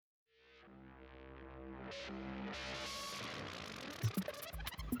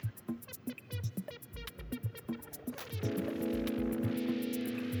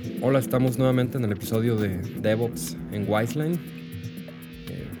Hola, estamos nuevamente en el episodio de DevOps en Wiseline.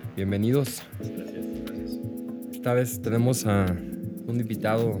 Bienvenidos. Gracias. Esta vez tenemos a un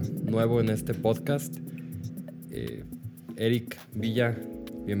invitado nuevo en este podcast. Eric Villa,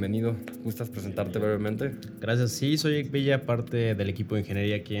 bienvenido. ¿Gustas presentarte brevemente? Gracias. Sí, soy Eric Villa, parte del equipo de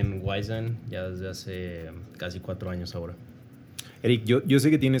ingeniería aquí en Wiseline, ya desde hace casi 4 años ahora. Eric, yo sé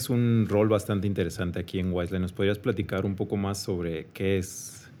que tienes un rol bastante interesante aquí en Wiseline. ¿Nos podrías platicar un poco más sobre qué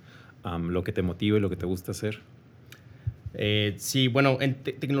es lo que te motiva y lo que te gusta hacer? Sí, bueno, en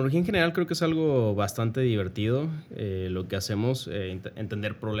tecnología en general creo que es algo bastante divertido lo que hacemos,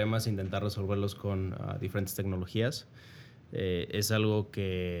 entender problemas e intentar resolverlos con diferentes tecnologías. Es algo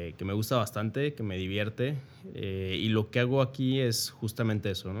que me gusta bastante, que me divierte, y lo que hago aquí es justamente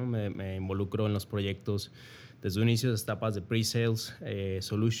eso, ¿no? Me involucro en los proyectos desde un inicio de etapas de pre-sales,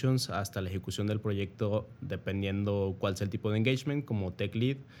 solutions, hasta la ejecución del proyecto, dependiendo cuál sea el tipo de engagement, como tech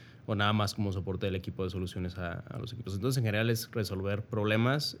lead, o nada más como soporte del equipo de soluciones a los equipos. Entonces, en general es resolver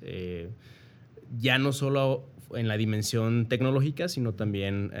problemas, ya no solo en la dimensión tecnológica, sino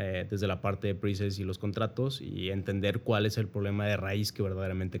también desde la parte de pre-sales y los contratos, y entender cuál es el problema de raíz que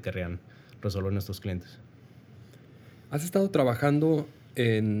verdaderamente querrían resolver nuestros clientes. Has estado trabajando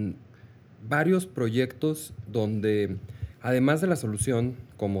en varios proyectos donde, además de la solución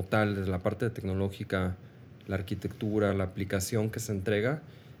como tal, desde la parte tecnológica, la arquitectura, la aplicación que se entrega,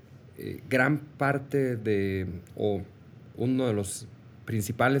 gran parte o uno de los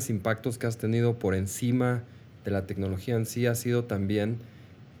principales impactos que has tenido por encima de la tecnología en sí ha sido también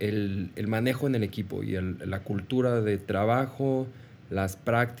el manejo en el equipo y la cultura de trabajo, las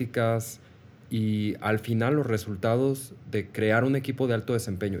prácticas y al final los resultados de crear un equipo de alto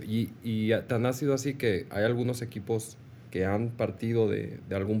desempeño. Y tan ha sido así que hay algunos equipos que han partido de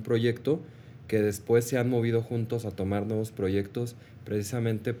algún proyecto que después se han movido juntos a tomar nuevos proyectos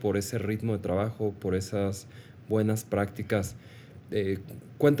precisamente por ese ritmo de trabajo, por esas buenas prácticas.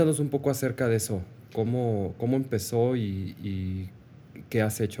 Cuéntanos un poco acerca de eso. ¿Cómo empezó y qué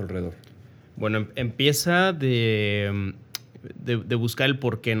has hecho alrededor? Bueno, empieza de buscar el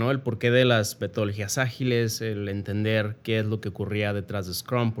porqué, ¿no? El porqué de las metodologías ágiles, el entender qué es lo que ocurría detrás de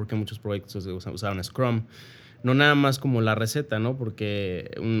Scrum, por qué muchos proyectos usaban Scrum. No nada más como la receta, ¿no?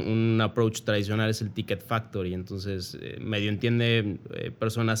 Porque un approach tradicional es el Ticket Factory. Entonces, medio entiende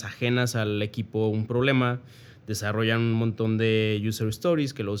personas ajenas al equipo un problema, desarrollan un montón de user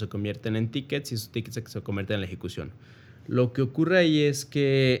stories que luego se convierten en tickets y esos tickets se convierten en la ejecución. Lo que ocurre ahí es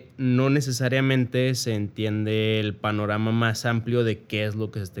que no necesariamente se entiende el panorama más amplio de qué es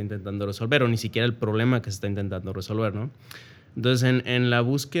lo que se está intentando resolver, o ni siquiera el problema que se está intentando resolver, ¿no? Entonces, en la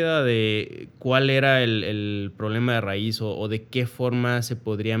búsqueda de cuál era el problema de raíz o de qué forma se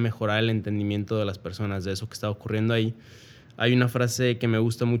podría mejorar el entendimiento de las personas de eso que está ocurriendo ahí, hay una frase que me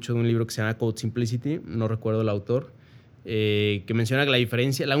gusta mucho de un libro que se llama Code Simplicity, no recuerdo el autor, que menciona que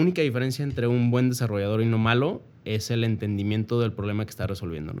la única diferencia entre un buen desarrollador y uno malo es el entendimiento del problema que está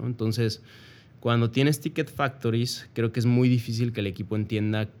resolviendo, ¿no? Entonces, cuando tienes ticket factories, creo que es muy difícil que el equipo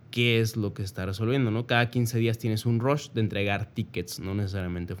entienda qué es lo que se está resolviendo, ¿no? Cada 15 días tienes un rush de entregar tickets, no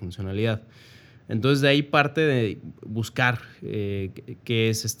necesariamente funcionalidad. Entonces, de ahí parte de buscar qué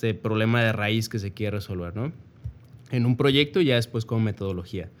es este problema de raíz que se quiere resolver, ¿no? En un proyecto y ya después como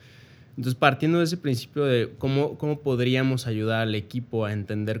metodología. Entonces, partiendo de ese principio de cómo podríamos ayudar al equipo a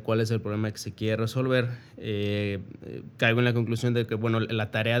entender cuál es el problema que se quiere resolver, caigo en la conclusión de que, bueno,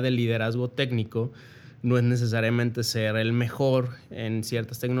 la tarea del liderazgo técnico no es necesariamente ser el mejor en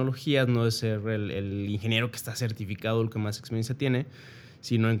ciertas tecnologías, no es ser el ingeniero que está certificado, el que más experiencia tiene,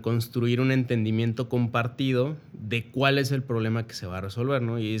 sino en construir un entendimiento compartido de cuál es el problema que se va a resolver,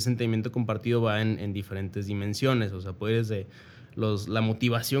 ¿no? Y ese entendimiento compartido va en diferentes dimensiones, o sea, puede desde la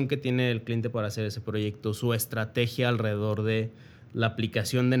motivación que tiene el cliente para hacer ese proyecto, su estrategia alrededor de la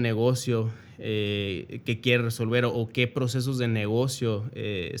aplicación de negocio que quiere resolver o qué procesos de negocio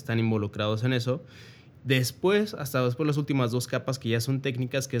están involucrados en eso. Hasta después las últimas 2 capas que ya son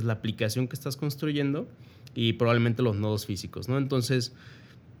técnicas, que es la aplicación que estás construyendo y probablemente los nodos físicos, ¿no? Entonces,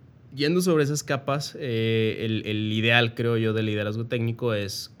 yendo sobre esas capas, el ideal, creo yo, del liderazgo técnico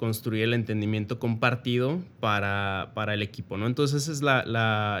es construir el entendimiento compartido para el equipo, ¿no? Entonces, ese es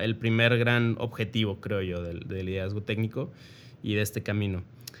el primer gran objetivo, creo yo, del liderazgo técnico y de este camino.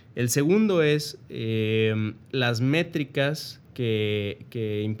 El segundo es las métricas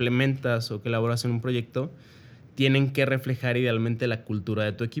que implementas o que elaboras en un proyecto tienen que reflejar idealmente la cultura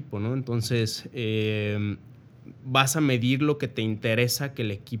de tu equipo, ¿no? Entonces, vas a medir lo que te interesa que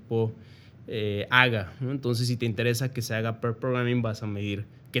el equipo haga, ¿no? Entonces, si te interesa que se haga pair programming, vas a medir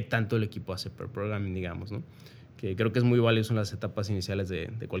qué tanto el equipo hace pair programming, digamos, ¿no? Que creo que es muy valioso en las etapas iniciales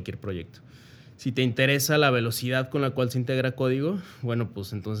de cualquier proyecto. Si te interesa la velocidad con la cual se integra código, bueno,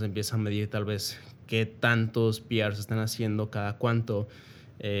 pues entonces empieza a medir tal vez qué tantos PRs están haciendo, cada cuánto,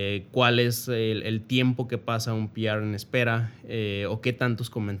 cuál es el tiempo que pasa un PR en espera, o qué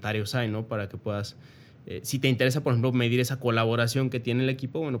tantos comentarios hay, ¿no? Para que puedas, si te interesa, por ejemplo, medir esa colaboración que tiene el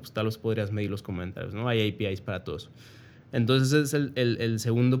equipo, bueno, pues tal vez podrías medir los comentarios, ¿no? Hay APIs para todo eso. Entonces es el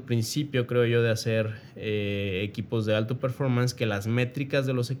segundo principio, creo yo, de hacer equipos de alto performance, que las métricas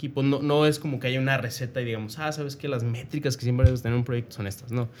de los equipos, no es como que haya una receta y digamos, sabes que las métricas que siempre debes tener en un proyecto son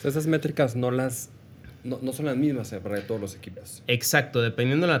estas, no. O sea, esas métricas no son las mismas para todos los equipos. Exacto,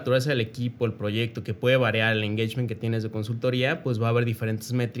 dependiendo de la naturaleza del equipo, el proyecto, que puede variar el engagement que tienes de consultoría, pues va a haber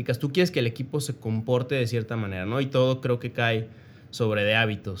diferentes métricas. Tú quieres que el equipo se comporte de cierta manera, ¿no? Y todo creo que cae sobre de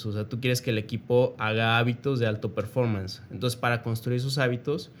hábitos. O sea, tú quieres que el equipo haga hábitos de alto performance. Entonces, para construir esos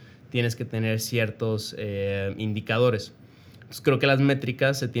hábitos, tienes que tener ciertos indicadores. Entonces, creo que las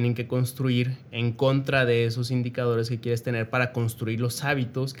métricas se tienen que construir en contra de esos indicadores que quieres tener para construir los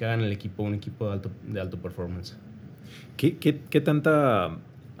hábitos que hagan el equipo un equipo de alto performance. ¿Qué tanta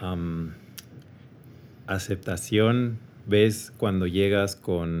aceptación ves cuando llegas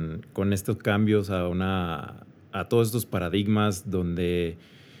con estos cambios a todos estos paradigmas donde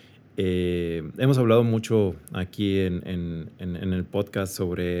hemos hablado mucho aquí en el podcast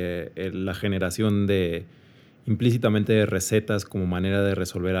sobre la generación implícitamente de recetas como manera de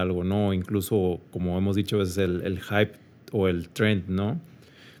resolver algo, ¿no? Incluso, como hemos dicho, es el hype o el trend, ¿no?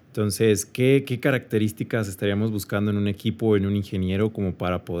 Entonces, ¿qué características estaríamos buscando en un equipo, en un ingeniero, como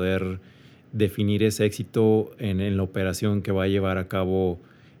para poder definir ese éxito en la operación que va a llevar a cabo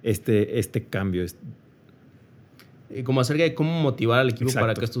este cambio? Como acerca de cómo motivar al equipo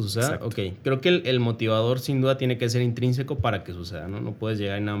para que esto suceda. Exacto. Ok, creo que el motivador sin duda tiene que ser intrínseco para que suceda, ¿no? No puedes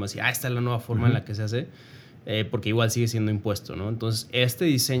llegar y nada más decir, esta es la nueva forma en la que se hace, porque igual sigue siendo impuesto, ¿no? Entonces, este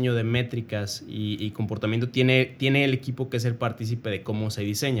diseño de métricas y comportamiento tiene el equipo que ser partícipe de cómo se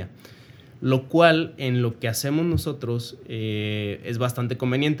diseña. Lo cual, en lo que hacemos nosotros, es bastante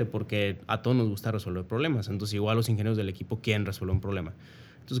conveniente porque a todos nos gusta resolver problemas. Entonces, igual los ingenieros del equipo quieren resolver un problema.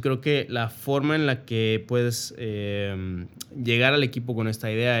 Entonces, creo que la forma en la que puedes llegar al equipo con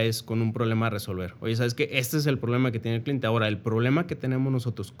esta idea es con un problema a resolver. Oye, ¿sabes qué? Este es el problema que tiene el cliente. Ahora, el problema que tenemos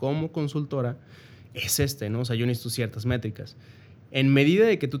nosotros como consultora es este, ¿no? O sea, yo necesito ciertas métricas. En medida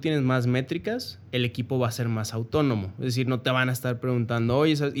de que tú tienes más métricas, el equipo va a ser más autónomo. Es decir, no te van a estar preguntando,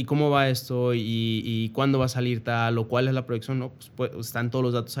 oye, ¿y cómo va esto? ¿Y cuándo va a salir tal? ¿O cuál es la proyección? No, pues están todos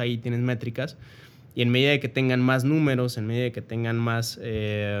los datos ahí, tienes métricas. Y en medida de que tengan más números, en medida de que tengan más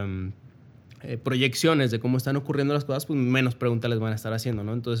proyecciones de cómo están ocurriendo las cosas, pues menos preguntas les van a estar haciendo,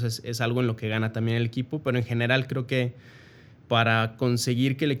 ¿no? Entonces es algo en lo que gana también el equipo, pero en general creo que para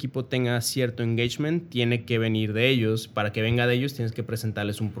conseguir que el equipo tenga cierto engagement, tiene que venir de ellos. Para que venga de ellos, tienes que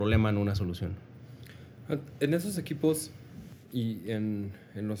presentarles un problema, no una solución. En esos equipos y en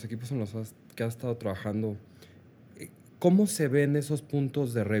los equipos en los que has estado trabajando, ¿cómo se ven esos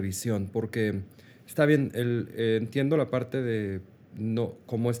puntos de revisión? Porque está bien, entiendo la parte de, no,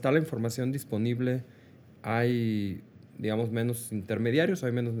 como está la información disponible, hay, digamos, menos intermediarios,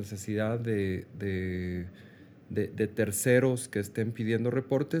 hay menos necesidad de terceros que estén pidiendo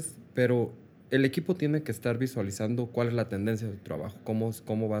reportes, pero el equipo tiene que estar visualizando cuál es la tendencia de su trabajo,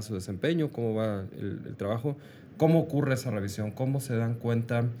 cómo va su desempeño, cómo va el trabajo, cómo ocurre esa revisión, cómo se dan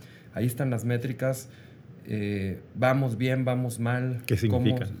cuenta, ahí están las métricas, vamos bien, vamos mal, ¿Qué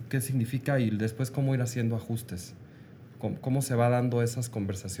significa? ¿Qué significa? Y después cómo ir haciendo ajustes. ¿Cómo se va dando esas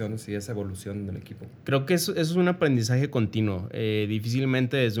conversaciones y esa evolución del equipo? Creo que eso es un aprendizaje continuo.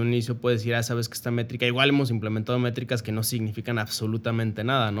 Difícilmente desde un inicio puedes decir, sabes que esta métrica, igual hemos implementado métricas que no significan absolutamente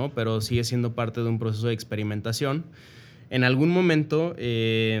nada, ¿no? Pero sigue siendo parte de un proceso de experimentación. En algún momento,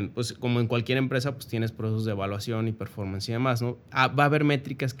 pues como en cualquier empresa, pues tienes procesos de evaluación y performance y demás, ¿no? Va a haber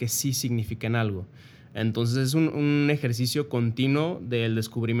métricas que sí significan algo. Entonces es un ejercicio continuo del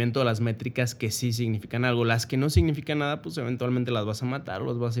descubrimiento de las métricas que sí significan algo. Las que no significan nada, pues eventualmente las vas a matar o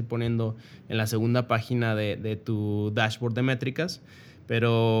las vas a ir poniendo en la segunda página de tu dashboard de métricas.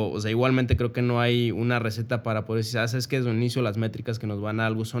 Pero, o sea, igualmente creo que no hay una receta para poder decir, ¿sabes qué? Desde un inicio las métricas que nos van a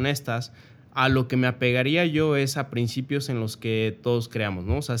algo son estas. A lo que me apegaría yo es a principios en los que todos creamos,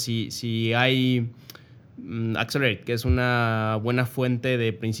 ¿no? O sea, si hay Accelerate, que es una buena fuente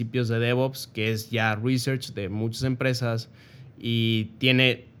de principios de DevOps, que es ya research de muchas empresas y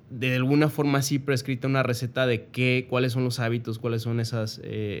tiene de alguna forma así prescrita una receta de cuáles son los hábitos, cuáles son esas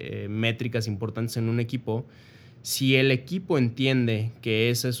métricas importantes en un equipo. Si el equipo entiende que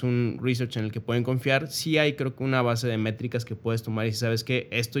ese es un research en el que pueden confiar, sí hay creo que una base de métricas que puedes tomar y si sabes que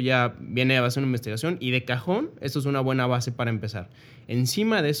esto ya viene de base de una investigación y de cajón, esto es una buena base para empezar.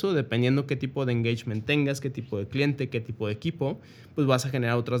 Encima de eso, dependiendo qué tipo de engagement tengas, qué tipo de cliente, qué tipo de equipo, pues vas a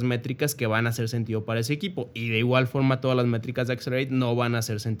generar otras métricas que van a hacer sentido para ese equipo. Y de igual forma, todas las métricas de Accelerate no van a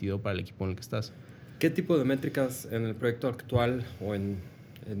hacer sentido para el equipo en el que estás. ¿Qué tipo de métricas en el proyecto actual o en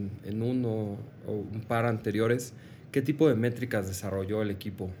uno o un par anteriores, qué tipo de métricas desarrolló el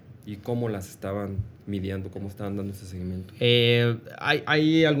equipo y cómo las estaban midiendo, cómo estaban dando ese seguimiento?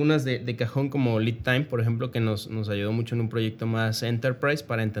 Hay algunas de cajón como Lead Time, por ejemplo, que nos ayudó mucho en un proyecto más Enterprise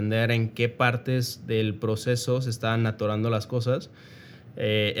para entender en qué partes del proceso se estaban atorando las cosas.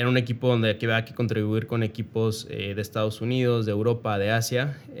 Era un equipo donde había que contribuir con equipos de Estados Unidos, de Europa, de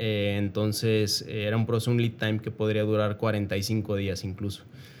Asia. Entonces era un proceso, un lead time que podría durar 45 días incluso.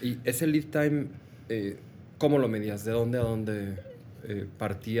 ¿Y ese lead time, cómo lo medías? ¿De dónde a dónde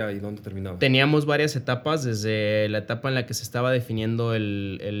partía y dónde terminaba? Teníamos varias etapas, desde la etapa en la que se estaba definiendo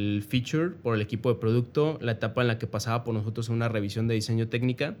el feature por el equipo de producto, la etapa en la que pasaba por nosotros una revisión de diseño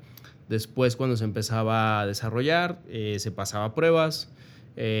técnica. Después, cuando se empezaba a desarrollar, se pasaba a pruebas.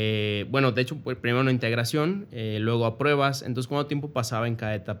 Bueno, de hecho, primero una integración, luego a pruebas. Entonces, ¿cuánto tiempo pasaba en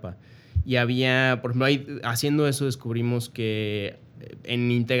cada etapa? Y había, por ejemplo, haciendo eso descubrimos que en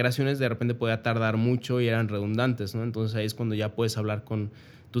integraciones de repente podía tardar mucho y eran redundantes, ¿no? Entonces, ahí es cuando ya puedes hablar con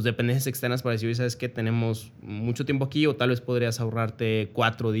tus dependencias externas para decir, ¿sabes qué? Tenemos mucho tiempo aquí o tal vez podrías ahorrarte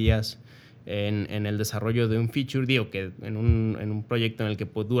 4 días en el desarrollo de un feature. Digo que en un proyecto en el que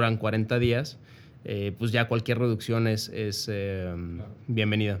pues, duran 40 días, pues ya cualquier reducción es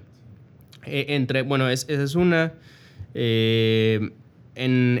bienvenida. Bueno, esa es una. En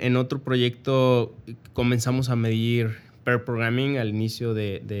otro proyecto comenzamos a medir pair programming al inicio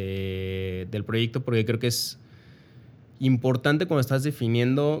del proyecto porque creo que es importante cuando estás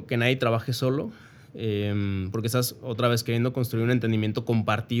definiendo que nadie trabaje solo. Porque estás otra vez queriendo construir un entendimiento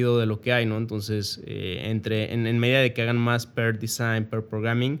compartido de lo que hay, ¿no? Entonces, en medida de que hagan más pair design, pair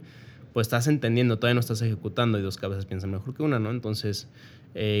programming, pues estás entendiendo, todavía no estás ejecutando y dos cabezas piensan mejor que una, ¿no? Entonces,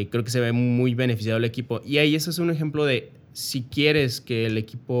 creo que se ve muy beneficiado el equipo. Y ahí ese es un ejemplo de si quieres que el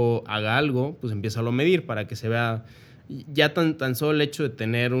equipo haga algo, pues empieza a medir para que se vea. Ya tan solo el hecho de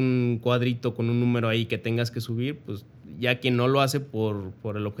tener un cuadrito con un número ahí que tengas que subir, pues ya quien no lo hace por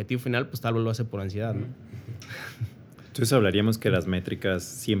el objetivo final, pues tal vez lo hace por ansiedad, ¿no? Entonces hablaríamos que las métricas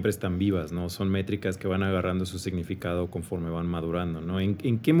siempre están vivas, ¿no? Son métricas que van agarrando su significado conforme van madurando, ¿no?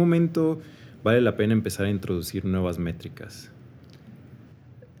 ¿En qué momento vale la pena empezar a introducir nuevas métricas?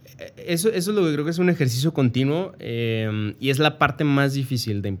 Eso es lo que creo que es un ejercicio continuo y es la parte más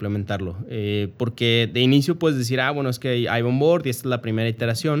difícil de implementarlo. Porque de inicio puedes decir, bueno, es que hay onboard y esta es la primera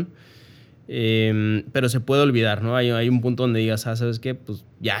iteración, pero se puede olvidar, ¿no? Hay un punto donde digas, ¿sabes qué? Pues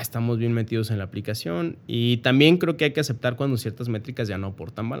ya estamos bien metidos en la aplicación y también creo que hay que aceptar cuando ciertas métricas ya no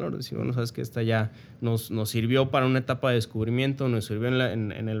aportan valor. Decir, bueno, sabes que esta ya nos sirvió para una etapa de descubrimiento, nos sirvió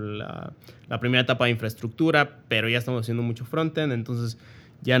en la primera etapa de infraestructura, pero ya estamos haciendo mucho frontend, entonces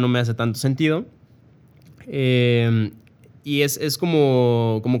ya no me hace tanto sentido. Y es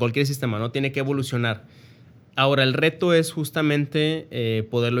como cualquier sistema, ¿no? Tiene que evolucionar. Ahora, el reto es justamente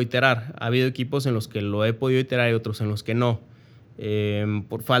poderlo iterar. Ha habido equipos en los que lo he podido iterar y otros en los que no.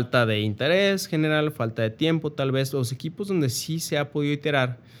 Por falta de interés general, falta de tiempo, tal vez. Los equipos donde sí se ha podido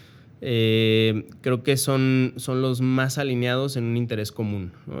iterar, creo que son los más alineados en un interés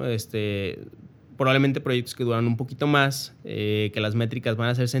común, ¿no? Probablemente proyectos que duran un poquito más, que las métricas van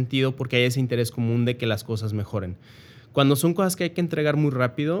a hacer sentido porque hay ese interés común de que las cosas mejoren. Cuando son cosas que hay que entregar muy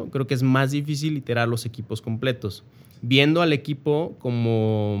rápido, creo que es más difícil iterar los equipos completos. Viendo al equipo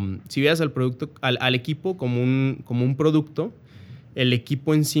como, si vieras al equipo como un producto, el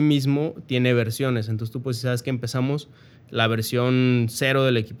equipo en sí mismo tiene versiones. Entonces tú pues sabes que empezamos la versión 0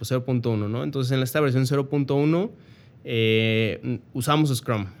 del equipo, 0.1, ¿no? Entonces en esta versión 0.1 usamos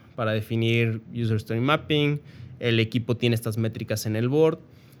Scrum para definir User Story Mapping, el equipo tiene estas métricas en el board.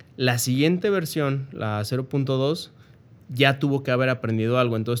 La siguiente versión, la 0.2, ya tuvo que haber aprendido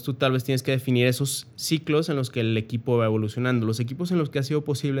algo, entonces tú tal vez tienes que definir esos ciclos en los que el equipo va evolucionando. Los equipos en los que ha sido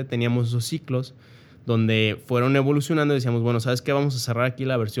posible teníamos esos ciclos donde fueron evolucionando y decíamos, bueno, ¿sabes qué? Vamos a cerrar aquí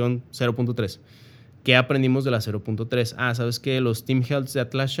la versión 0.3. ¿Qué aprendimos de la 0.3? ¿Sabes qué? Los Team Healths de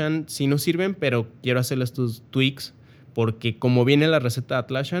Atlassian sí nos sirven, pero quiero hacerles estos tweaks porque como viene la receta de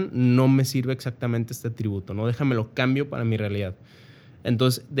Atlassian, no me sirve exactamente este atributo, ¿no? Déjamelo cambio para mi realidad.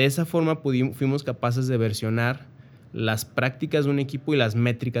 Entonces, de esa forma fuimos capaces de versionar las prácticas de un equipo y las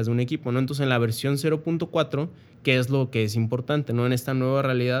métricas de un equipo, ¿no? Entonces, en la versión 0.4, ¿qué es lo que es importante, ¿no? En esta nueva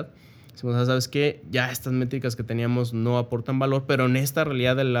realidad, Decimos, ¿sabes qué? Ya estas métricas que teníamos no aportan valor, pero en esta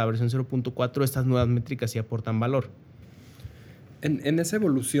realidad de la versión 0.4 estas nuevas métricas sí aportan valor. En esa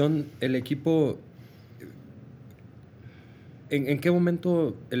evolución, el equipo... ¿En qué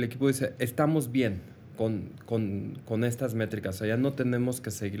momento el equipo dice, estamos bien con estas métricas? O sea, ya no tenemos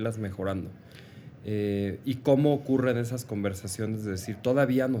que seguirlas mejorando. ¿Y cómo ocurren esas conversaciones? Es decir,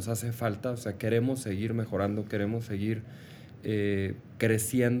 todavía nos hace falta, o sea, queremos seguir mejorando, queremos seguir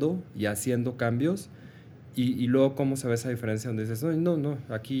creciendo y haciendo cambios. Y luego, ¿cómo se ve esa diferencia? Donde dices, no,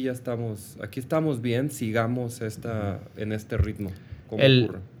 aquí ya estamos bien, sigamos en este ritmo. ¿Cómo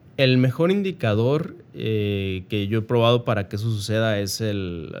ocurre? El mejor indicador que yo he probado para que eso suceda es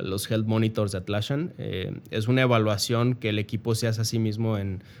los Health Monitors de Atlassian. Es una evaluación que el equipo se hace a sí mismo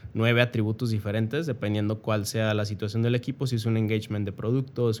en 9 atributos diferentes, dependiendo cuál sea la situación del equipo, si es un engagement de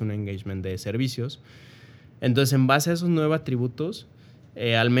producto, es un engagement de servicios. Entonces, en base a esos 9 atributos,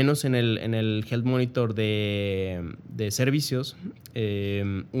 al menos en el Health Monitor de servicios,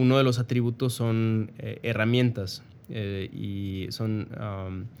 uno de los atributos son herramientas. Y son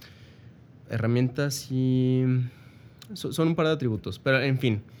herramientas y son un par de atributos, pero en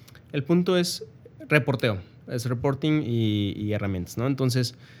fin, el punto es reporteo, es reporting y herramientas, ¿no?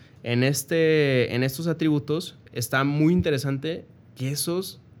 Entonces, en estos atributos está muy interesante que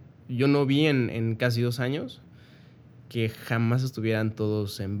esos yo no vi en casi 2 años que jamás estuvieran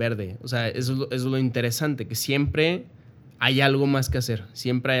todos en verde. O sea, eso es lo interesante, que siempre hay algo más que hacer,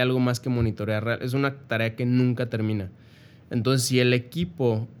 siempre hay algo más que monitorear. Es una tarea que nunca termina. Entonces, si el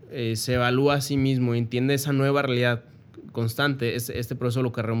equipo se evalúa a sí mismo y entiende esa nueva realidad constante, este proceso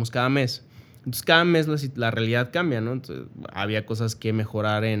lo cargamos cada mes. Entonces, cada mes la realidad cambia, ¿no? Entonces, había cosas que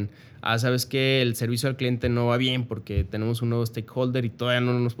mejorar ¿sabes qué? El servicio al cliente no va bien porque tenemos un nuevo stakeholder y todavía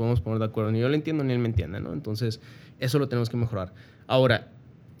no nos podemos poner de acuerdo. Ni yo lo entiendo ni él me entiende, ¿no? Entonces, eso lo tenemos que mejorar. Ahora,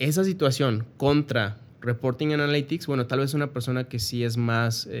 esa situación contra Reporting Analytics, bueno, tal vez una persona que sí es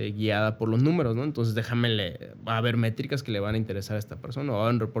más guiada por los números, ¿no? Entonces va a haber métricas que le van a interesar a esta persona, o va a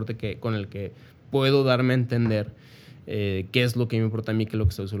haber un reporte con el que puedo darme a entender qué es lo que me importa a mí, qué es lo que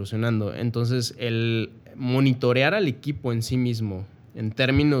estoy solucionando. Entonces, el monitorear al equipo en sí mismo, en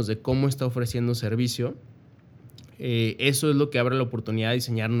términos de cómo está ofreciendo servicio, eso es lo que abre la oportunidad de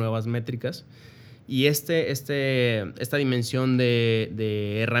diseñar nuevas métricas. Y esta dimensión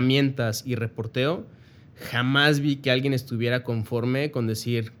de herramientas y reporteo, jamás vi que alguien estuviera conforme con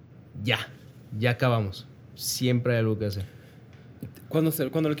decir, ya acabamos. Siempre hay algo que hacer. Cuando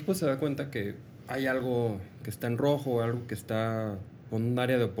el equipo se da cuenta que hay algo que está en rojo, algo que está con un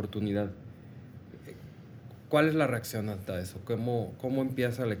área de oportunidad, ¿cuál es la reacción ante eso? ¿Cómo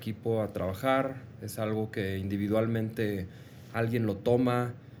empieza el equipo a trabajar? ¿Es algo que individualmente alguien lo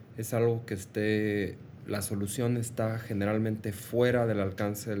toma? ¿Es algo que la solución está generalmente fuera del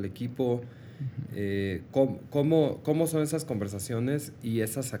alcance del equipo? ¿Cómo son esas conversaciones y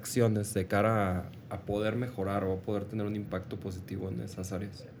esas acciones de cara a poder mejorar o a poder tener un impacto positivo en esas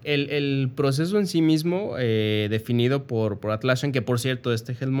áreas? El proceso en sí mismo, definido por Atlassian, que por cierto,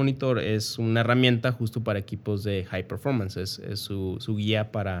 este Health Monitor es una herramienta justo para equipos de high performance, es su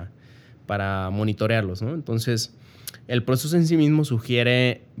guía para monitorearlos, ¿no? Entonces, el proceso en sí mismo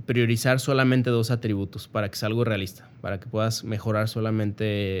sugiere priorizar solamente 2 atributos para que sea algo realista, para que puedas mejorar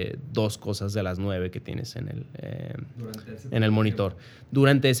solamente 2 cosas de las 9 que tienes en el monitor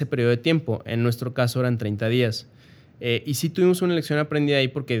durante ese periodo de tiempo. En nuestro caso eran 30 días. Y sí tuvimos una lección aprendida ahí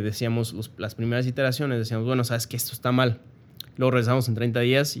porque decíamos, las primeras iteraciones, decíamos, bueno, sabes que esto está mal. Luego regresamos en 30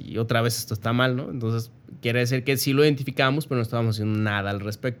 días y otra vez esto está mal, ¿no? Entonces, quiere decir que sí lo identificábamos, pero no estábamos haciendo nada al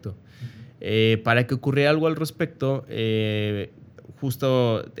respecto. Para que ocurriera algo al respecto,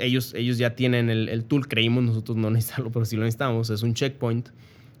 justo ellos ya tienen el tool, creímos nosotros no necesitarlo, pero sí lo necesitamos, es un checkpoint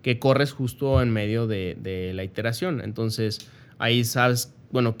que corres justo en medio de la iteración. Entonces, ahí sabes,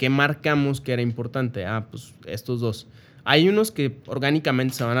 bueno, ¿qué marcamos que era importante? Pues estos 2. Hay unos que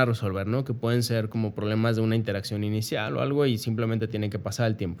orgánicamente se van a resolver, ¿no? Que pueden ser como problemas de una interacción inicial o algo y simplemente tienen que pasar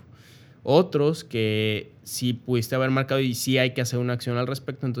el tiempo. Otros que sí pudiste haber marcado y sí hay que hacer una acción al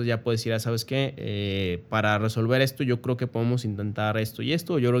respecto, entonces ya puedes decir, ¿sabes qué? Para resolver esto yo creo que podemos intentar esto y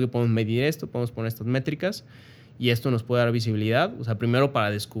esto, yo creo que podemos medir esto, podemos poner estas métricas y esto nos puede dar visibilidad, o sea, primero para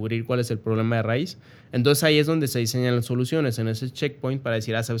descubrir cuál es el problema de raíz. Entonces ahí es donde se diseñan las soluciones, en ese checkpoint para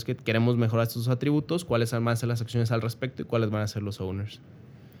decir, ¿sabes qué? Queremos mejorar estos atributos, cuáles van a ser las acciones al respecto y cuáles van a ser los owners.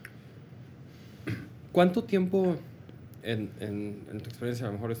 ¿Cuánto tiempo, en tu experiencia, a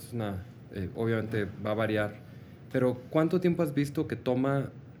lo mejor esto es obviamente va a variar, pero ¿cuánto tiempo has visto que toma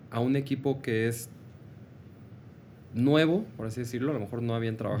a un equipo que es nuevo, por así decirlo, a lo mejor no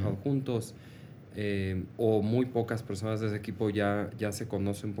habían trabajado juntos, o muy pocas personas de ese equipo ya se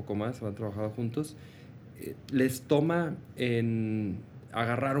conocen un poco más o han trabajado juntos, les toma en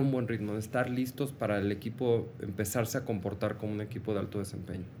agarrar un buen ritmo, de estar listos para el equipo empezarse a comportar como un equipo de alto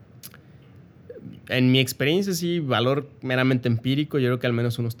desempeño? En mi experiencia, sí, valor meramente empírico, yo creo que al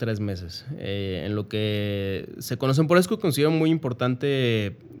menos unos 3 meses. En lo que se conocen, por eso considero muy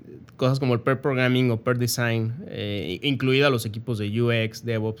importante cosas como el pair programming o pair design, incluida los equipos de UX,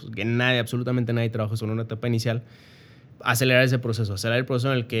 DevOps, que absolutamente nadie trabaja solo en una etapa inicial. Acelerar ese proceso, acelerar el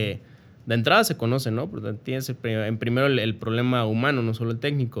proceso en el que de entrada se conoce, ¿no? Porque tienes primero el problema humano, no solo el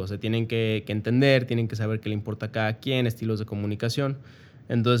técnico. Se tienen que entender, tienen que saber qué le importa a cada quien, estilos de comunicación.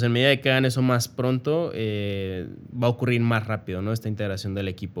 Entonces, en medida de que hagan eso más pronto, va a ocurrir más rápido, ¿no? Esta integración del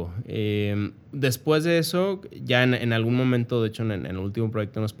equipo. Después de eso, ya en algún momento, de hecho, en el último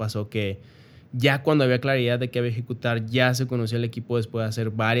proyecto nos pasó que ya cuando había claridad de qué había que ejecutar, ya se conocía el equipo después de hacer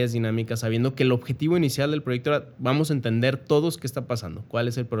varias dinámicas, sabiendo que el objetivo inicial del proyecto era, vamos a entender todos qué está pasando, cuál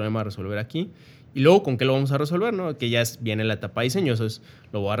es el problema a resolver aquí, y luego con qué lo vamos a resolver, ¿no? Que ya viene la etapa de diseño, eso es,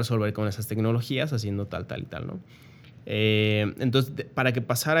 lo voy a resolver con esas tecnologías, haciendo tal y tal, ¿no? Entonces, para que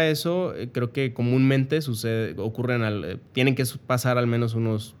pasara eso, creo que comúnmente tienen que pasar al menos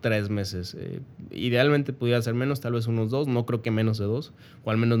unos 3 meses. Idealmente pudiera ser menos, tal vez unos 2, no creo que menos de 2,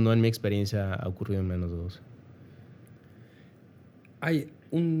 o al menos no en mi experiencia ha ocurrido en menos de 2.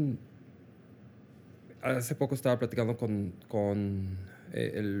 Hace poco estaba platicando con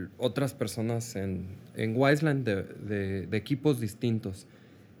otras personas en Wiseland de equipos distintos,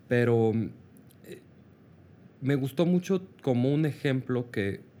 pero me gustó mucho como un ejemplo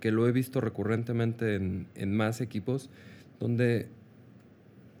que lo he visto recurrentemente en más equipos, donde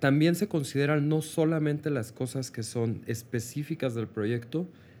también se consideran no solamente las cosas que son específicas del proyecto,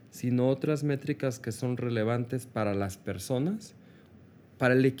 sino otras métricas que son relevantes para las personas,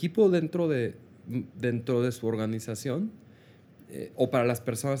 para el equipo dentro de su organización, o para las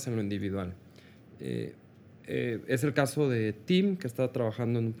personas en lo individual. Es el caso de Tim, que está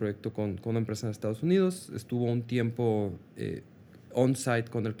trabajando en un proyecto con una empresa en Estados Unidos. Estuvo un tiempo on-site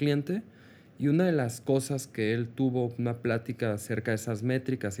con el cliente, y una de las cosas que él tuvo una plática acerca de esas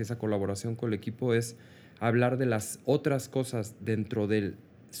métricas y esa colaboración con el equipo es hablar de las otras cosas dentro de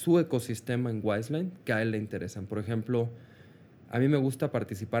su ecosistema en Wiseline que a él le interesan. Por ejemplo, a mí me gusta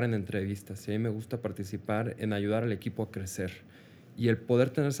participar en entrevistas y a mí me gusta participar en ayudar al equipo a crecer. Y el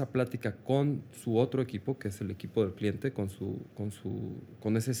poder tener esa plática con su otro equipo, que es el equipo del cliente,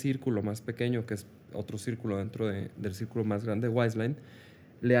 con ese círculo más pequeño, que es otro círculo dentro del círculo más grande de Wiseline,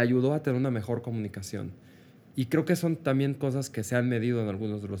 le ayudó a tener una mejor comunicación. Y creo que son también cosas que se han medido en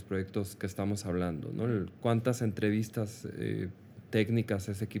algunos de los proyectos que estamos hablando, ¿no? Cuántas entrevistas técnicas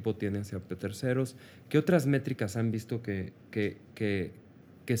ese equipo tiene hacia terceros. ¿Qué otras métricas han visto que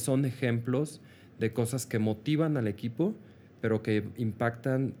son ejemplos de cosas que motivan al equipo, pero que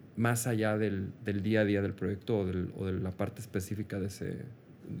impactan más allá del día a día del proyecto o de la parte específica de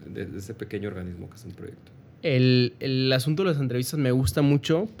ese pequeño organismo que es un proyecto? El asunto de las entrevistas me gusta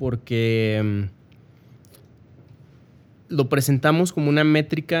mucho porque lo presentamos como una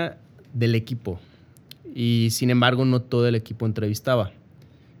métrica del equipo y sin embargo no todo el equipo entrevistaba.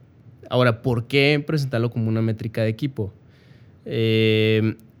 Ahora, ¿por qué presentarlo como una métrica de equipo?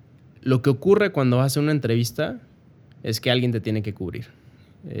 Lo que ocurre cuando vas a hacer una entrevista es que alguien te tiene que cubrir.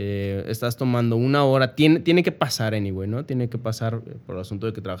 Estás tomando 1 hora, tiene que pasar anyway, ¿no? Tiene que pasar por el asunto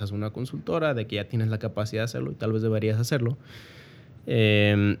de que trabajas en una consultora, de que ya tienes la capacidad de hacerlo y tal vez deberías hacerlo.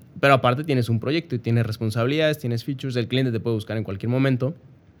 Pero aparte tienes un proyecto y tienes responsabilidades, tienes features, el cliente te puede buscar en cualquier momento.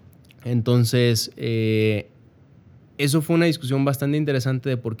 Entonces, eso fue una discusión bastante interesante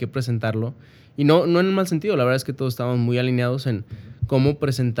de por qué presentarlo. Y no en un mal sentido, la verdad es que todos estábamos muy alineados en cómo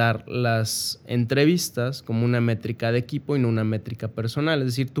presentar las entrevistas como una métrica de equipo y no una métrica personal. Es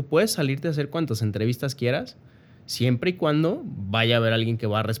decir, tú puedes salirte a hacer cuantas entrevistas quieras, siempre y cuando vaya a haber alguien que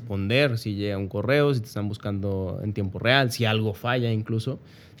va a responder, si llega un correo, si te están buscando en tiempo real, si algo falla incluso,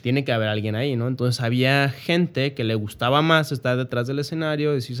 tiene que haber alguien ahí, ¿no? Entonces había gente que le gustaba más estar detrás del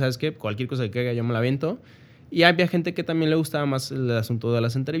escenario, decir, ¿sabes qué? Cualquier cosa que haga yo me la aviento. Y había gente que también le gustaba más el asunto de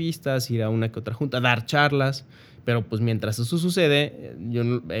las entrevistas, ir a una que otra junta, dar charlas. Pero pues mientras eso sucede,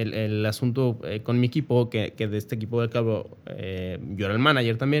 el asunto con mi equipo, que de este equipo del cabo, yo era el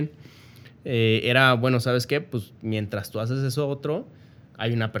manager también, era, bueno, ¿sabes qué? Pues mientras tú haces eso otro,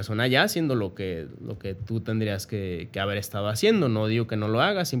 hay una persona ya haciendo lo que tú tendrías que haber estado haciendo. No digo que no lo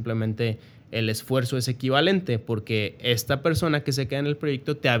hagas, simplemente el esfuerzo es equivalente, porque esta persona que se queda en el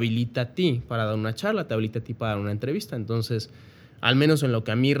proyecto te habilita a ti para dar una charla, te habilita a ti para dar una entrevista. Entonces, al menos en lo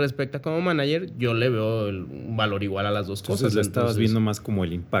que a mí respecta como manager, yo le veo un valor igual a las dos cosas. Entonces lo estabas viendo más como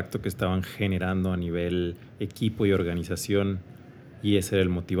el impacto que estaban generando a nivel equipo y organización, y ese era el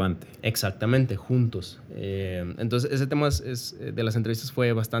motivante. Exactamente, juntos. Entonces ese tema de las entrevistas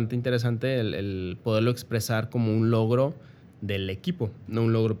fue bastante interesante, el poderlo expresar como un logro del equipo, no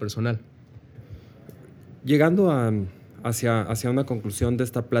un logro personal. Llegando hacia una conclusión de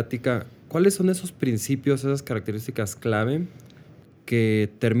esta plática, ¿cuáles son esos principios, esas características clave que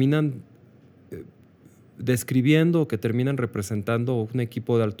terminan describiendo o que terminan representando un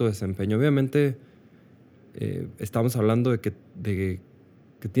equipo de alto desempeño? Obviamente estamos hablando de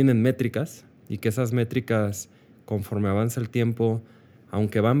que tienen métricas y que esas métricas, conforme avanza el tiempo,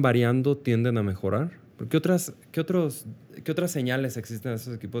 aunque van variando, tienden a mejorar. ¿Qué otras señales existen en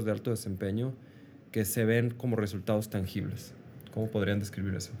esos equipos de alto desempeño que se ven como resultados tangibles? ¿Cómo podrían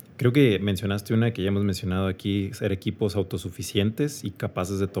describir eso? Creo que mencionaste una que ya hemos mencionado aquí, ser equipos autosuficientes y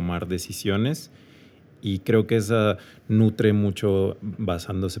capaces de tomar decisiones. Y creo que esa nutre mucho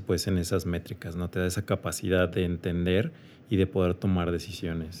basándose pues en esas métricas, ¿no? Te da esa capacidad de entender y de poder tomar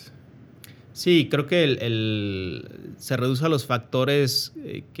decisiones. Sí, creo que se reduce a los factores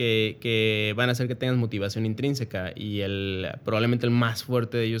que van a hacer que tengas motivación intrínseca, y probablemente el más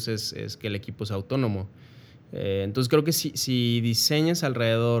fuerte de ellos es que el equipo es autónomo. Entonces creo que si diseñas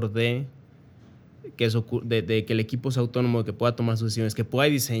alrededor de que el equipo es autónomo, que pueda tomar sus decisiones, que pueda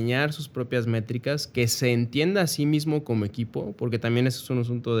diseñar sus propias métricas, que se entienda a sí mismo como equipo, porque también eso es un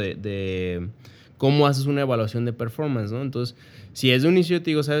asunto de cómo haces una evaluación de performance, ¿no? Entonces, si desde un inicio te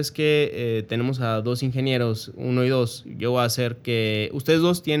digo, ¿sabes qué? Tenemos a 2 ingenieros, 1 y 2, yo voy a hacer que ustedes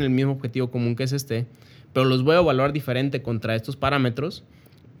 2 tienen el mismo objetivo común que es pero los voy a evaluar diferente contra estos parámetros,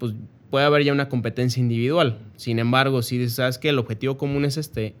 pues puede haber ya una competencia individual. Sin embargo, si dices, ¿sabes qué? El objetivo común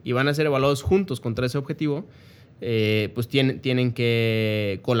es y van a ser evaluados juntos contra ese objetivo, pues tienen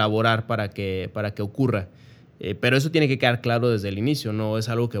que colaborar para que ocurra. Pero eso tiene que quedar claro desde el inicio, no es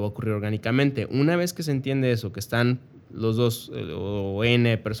algo que va a ocurrir orgánicamente. Una vez que se entiende eso, que están los dos o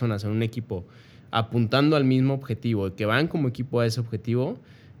N personas en un equipo apuntando al mismo objetivo y que van como equipo a ese objetivo,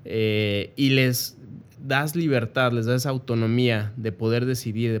 y les das libertad, les das autonomía de poder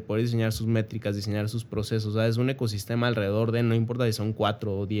decidir, de poder diseñar sus métricas, diseñar sus procesos, ¿sabes? Un ecosistema alrededor de, no importa si son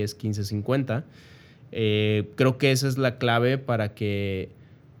 4 o 10, 15, 50, creo que esa es la clave para que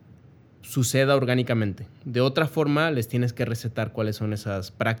suceda orgánicamente. De otra forma, les tienes que recetar cuáles son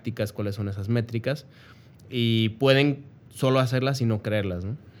esas prácticas, cuáles son esas métricas, y pueden solo hacerlas y no creerlas,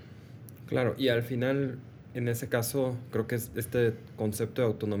 ¿no? Claro, y al final, en ese caso, creo que este concepto de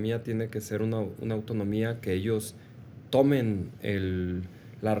autonomía tiene que ser una autonomía que ellos tomen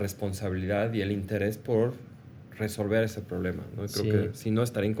la responsabilidad y el interés por resolver ese problema, ¿no? Creo que si no,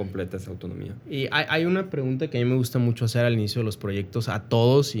 estaría incompleta esa autonomía. Y hay una pregunta que a mí me gusta mucho hacer al inicio de los proyectos, a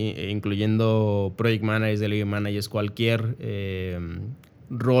todos, incluyendo project managers, delivery managers, cualquier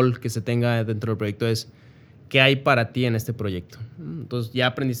rol que se tenga dentro del proyecto, es ¿qué hay para ti en este proyecto? Entonces ya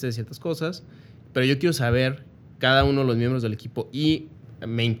aprendiste de ciertas cosas, pero yo quiero saber, cada uno de los miembros del equipo, y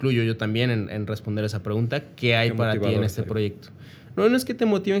me incluyo yo también en responder esa pregunta, ¿qué hay para ti en este proyecto? No es que te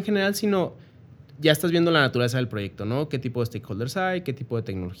motive en general, sino ya estás viendo la naturaleza del proyecto, ¿no? ¿Qué tipo de stakeholders hay? ¿Qué tipo de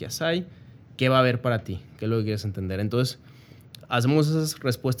tecnologías hay? ¿Qué va a haber para ti? ¿Qué es lo que quieres entender? Entonces, hacemos esas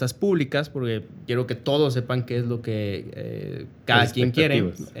respuestas públicas porque quiero que todos sepan qué es lo que cada quien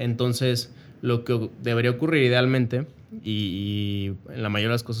quiere. Entonces, lo que debería ocurrir idealmente, y en la mayoría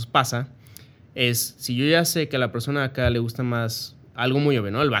de las cosas pasa, es si yo ya sé que a la persona de acá le gusta más algo muy obvio,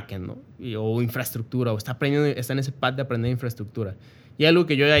 ¿no? El backend, ¿no? O infraestructura, o está en ese pad de aprender infraestructura. Y algo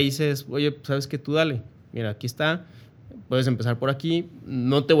que yo ya hice es, oye, ¿sabes qué? Tú dale. Mira, aquí está. Puedes empezar por aquí.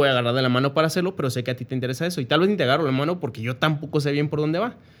 No te voy a agarrar de la mano para hacerlo, pero sé que a ti te interesa eso. Y tal vez ni te agarro la mano porque yo tampoco sé bien por dónde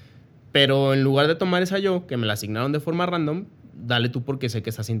va. Pero en lugar de tomar esa yo, que me la asignaron de forma random, dale tú porque sé que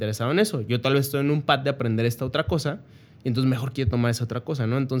estás interesado en eso. Yo tal vez estoy en un pad de aprender esta otra cosa y entonces mejor quiero tomar esa otra cosa,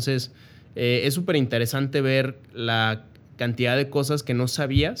 ¿no? Entonces, es súper interesante ver la cantidad de cosas que no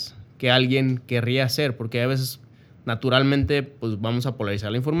sabías que alguien querría hacer, porque a veces naturalmente pues vamos a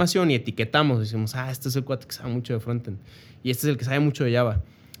polarizar la información y etiquetamos, decimos, este es el cuate que sabe mucho de frontend y este es el que sabe mucho de Java,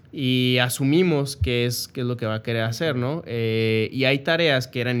 y asumimos que es lo que va a querer hacer, ¿no? Y hay tareas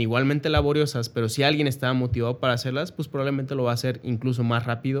que eran igualmente laboriosas, pero si alguien estaba motivado para hacerlas, pues probablemente lo va a hacer incluso más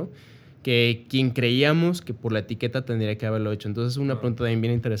rápido que quien creíamos que por la etiqueta tendría que haberlo hecho. Entonces es una pregunta también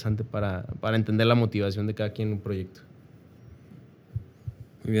bien interesante para entender la motivación de cada quien en un proyecto.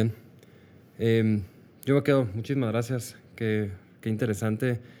 Muy bien. Yo me quedo. Muchísimas gracias. Qué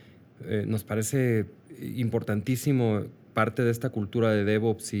interesante. Nos parece importantísimo parte de esta cultura de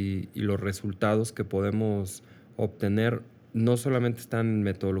DevOps y los resultados que podemos obtener no solamente está en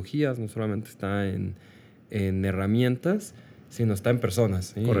metodologías, no solamente está en herramientas, sino está en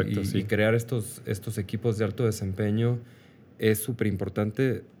personas, ¿sí? Correcto, sí. Y crear estos equipos de alto desempeño es súper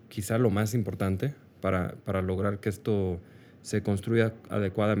importante, quizá lo más importante para lograr que esto se construya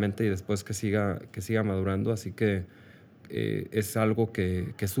adecuadamente y después que siga madurando. Así que es algo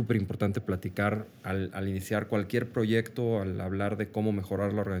que es súper importante platicar al iniciar cualquier proyecto, al hablar de cómo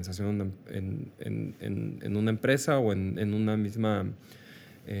mejorar la organización en una empresa o en una misma,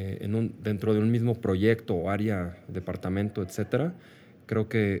 dentro de un mismo proyecto o área, departamento, etcétera. Creo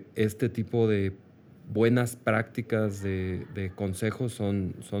que este tipo de buenas prácticas de consejos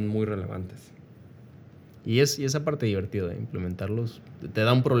son muy relevantes. Y esa parte divertida de implementarlos te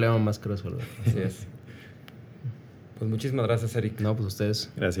da un problema más que resolver. Así es. Pues muchísimas gracias, Eric. No, pues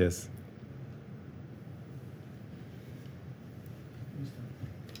ustedes. Gracias.